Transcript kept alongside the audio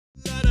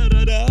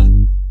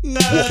I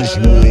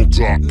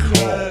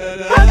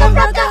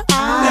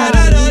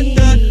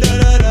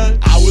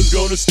was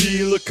gonna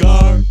steal a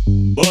car,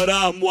 but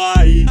I'm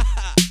white.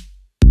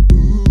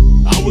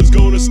 I was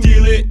gonna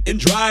steal it and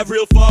drive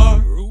real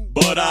far,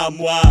 but I'm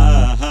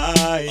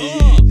white.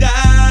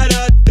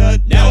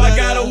 Now I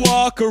gotta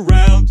walk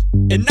around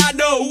and not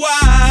know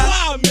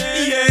why.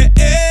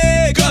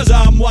 Yeah, cause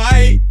I'm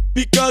white,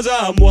 because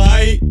I'm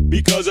white,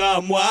 because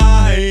I'm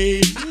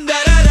white.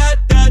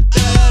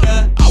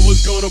 I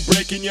was gonna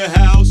break in your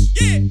house,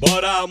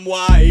 but I'm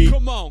white.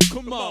 Come on,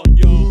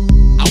 yo.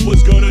 I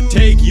was gonna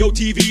take your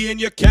TV and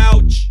your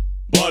couch,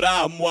 but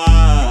I'm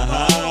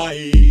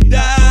white.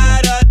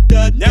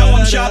 Now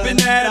I'm shopping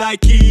at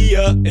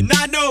IKEA, and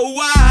I know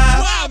why.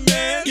 Why,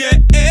 man?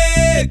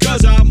 Yeah,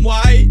 cause I'm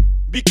white,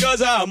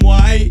 because I'm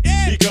white,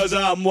 because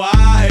I'm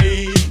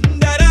white.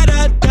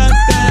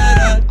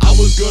 I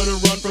was gonna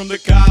run from the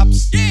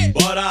cops,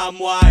 but I'm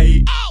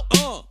white.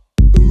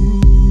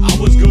 I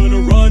was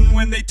gonna run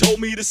when they told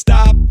me to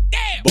stop,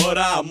 but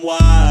I'm white.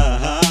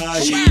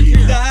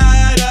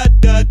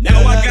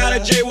 Now I got a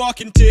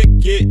jaywalking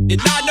ticket,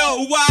 and I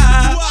know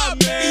why.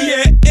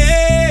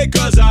 Yeah,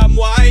 cause I'm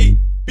white,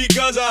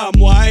 because I'm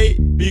white,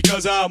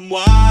 because I'm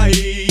white.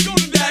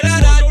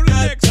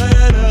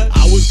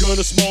 I was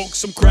gonna smoke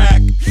some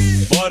crack,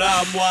 but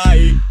I'm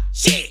white.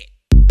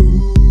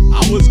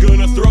 I was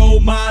gonna throw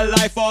my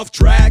life off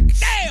track,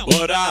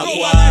 but I'm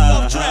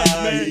white.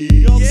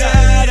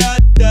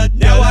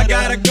 Now I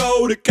gotta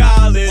go to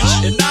college,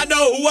 and I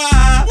know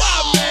why.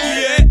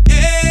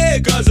 Yeah,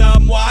 cause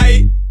I'm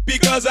white,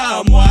 because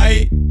I'm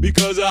white,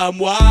 because I'm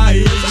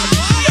white.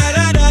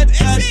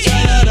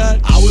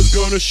 I was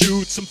gonna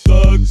shoot some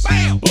thugs,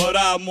 but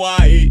I'm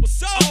white.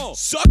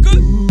 Sucker?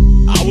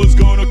 I was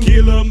gonna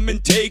kill them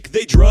and take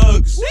their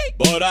drugs,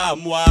 but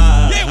I'm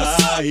white.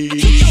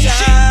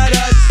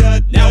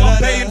 Now I'm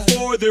paying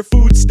for their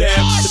food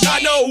stamps, and I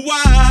know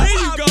why.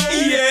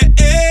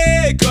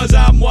 Yeah, cause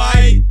I'm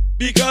white,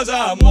 because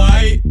I'm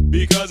white,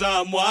 because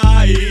I'm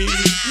white.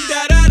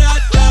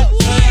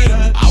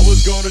 I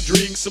was gonna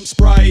drink some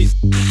Sprite,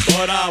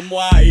 but I'm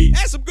white.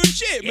 That's some good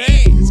shit, man.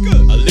 It's good.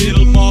 A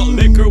little malt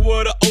liquor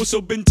would've also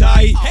been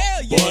tight,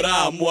 but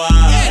I'm white.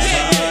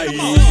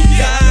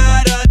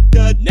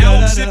 Now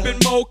I'm sipping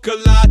mocha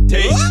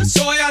lattes with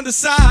soy on the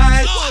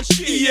side.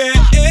 Yeah,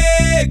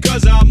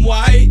 cause I'm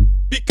white,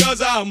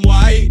 because I'm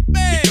white,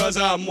 because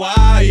I'm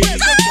white.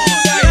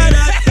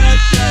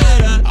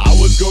 I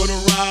was gonna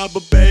rob a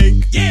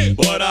bank,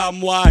 but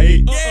I'm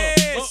white.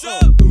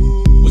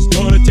 Was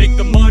gonna take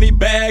the money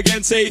bag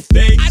and say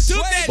thanks,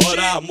 but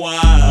I'm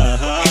white.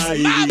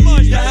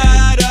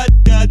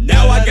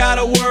 Now I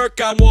gotta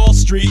work on Wall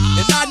Street,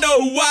 and I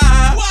know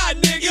why. Why,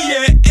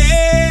 nigga?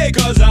 Yeah,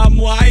 cause I'm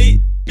white,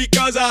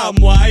 because I'm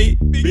white,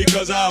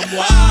 because I'm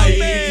white.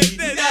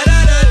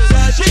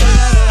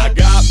 I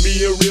got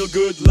me a real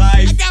good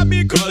life,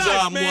 cause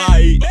I'm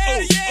white.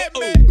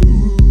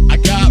 I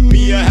got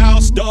me a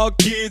house, dog,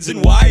 kids,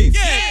 and wife,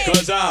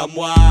 cause I'm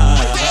white.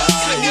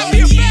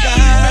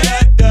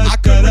 I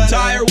could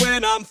retire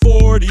when I'm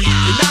 40, and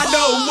I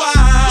know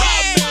why.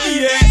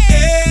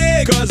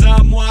 Yeah, cause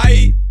I'm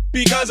white,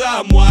 because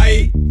I'm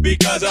white,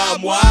 because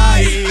I'm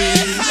white.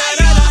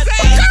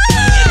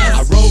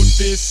 I wrote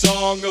this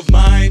song of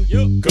mine,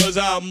 cause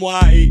I'm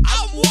white.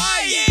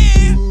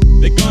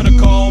 They're gonna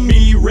call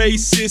me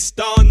racist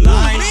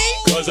online,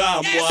 cause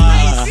I'm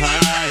white.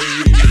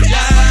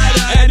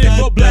 And if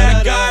a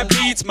black guy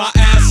beats my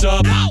ass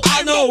up,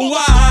 I know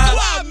why.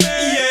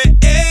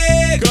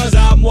 Yeah, cause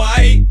I'm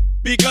white,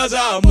 because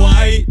I'm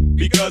white,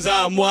 because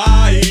I'm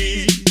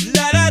white.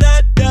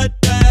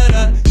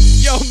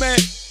 Yo, man,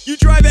 you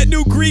try that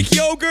new Greek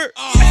yogurt?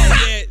 Oh,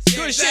 yeah.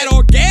 Good shit,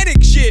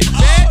 organic shit,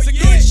 man. It's a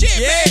good shit,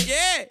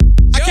 man.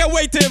 I can't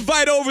wait to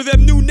invite over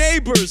them new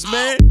neighbors,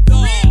 man.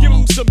 Give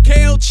them some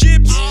kale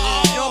chips. You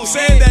know what I'm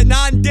saying? That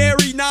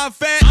non-dairy,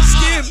 non-fat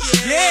skim.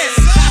 That's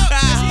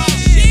my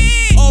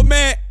shit. Oh,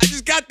 man, I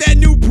just got that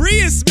new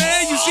Prius,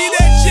 man. You see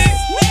that shit?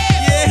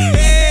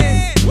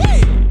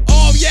 Yeah.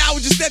 Oh, yeah, I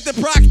was just at the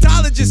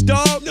proctologist,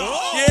 dog.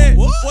 Yeah.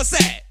 What's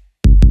that?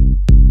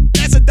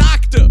 That's a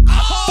doctor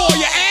for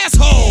your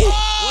asshole.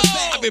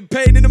 I've been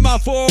paying into my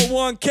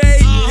 401k.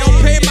 You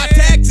don't pay my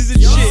taxes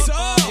and shit.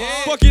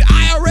 Fucking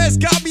IRS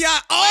got me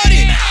out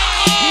audit.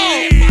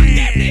 Oh, fuck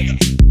that nigga.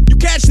 You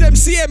catch them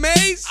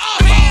CMAs? Oh,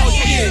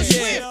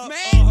 yeah,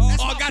 man.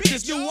 Oh, I got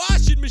this new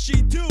washing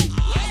machine, too.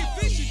 High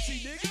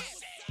efficiency, nigga.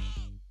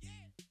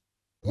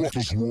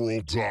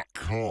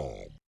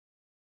 RuckaWorld.com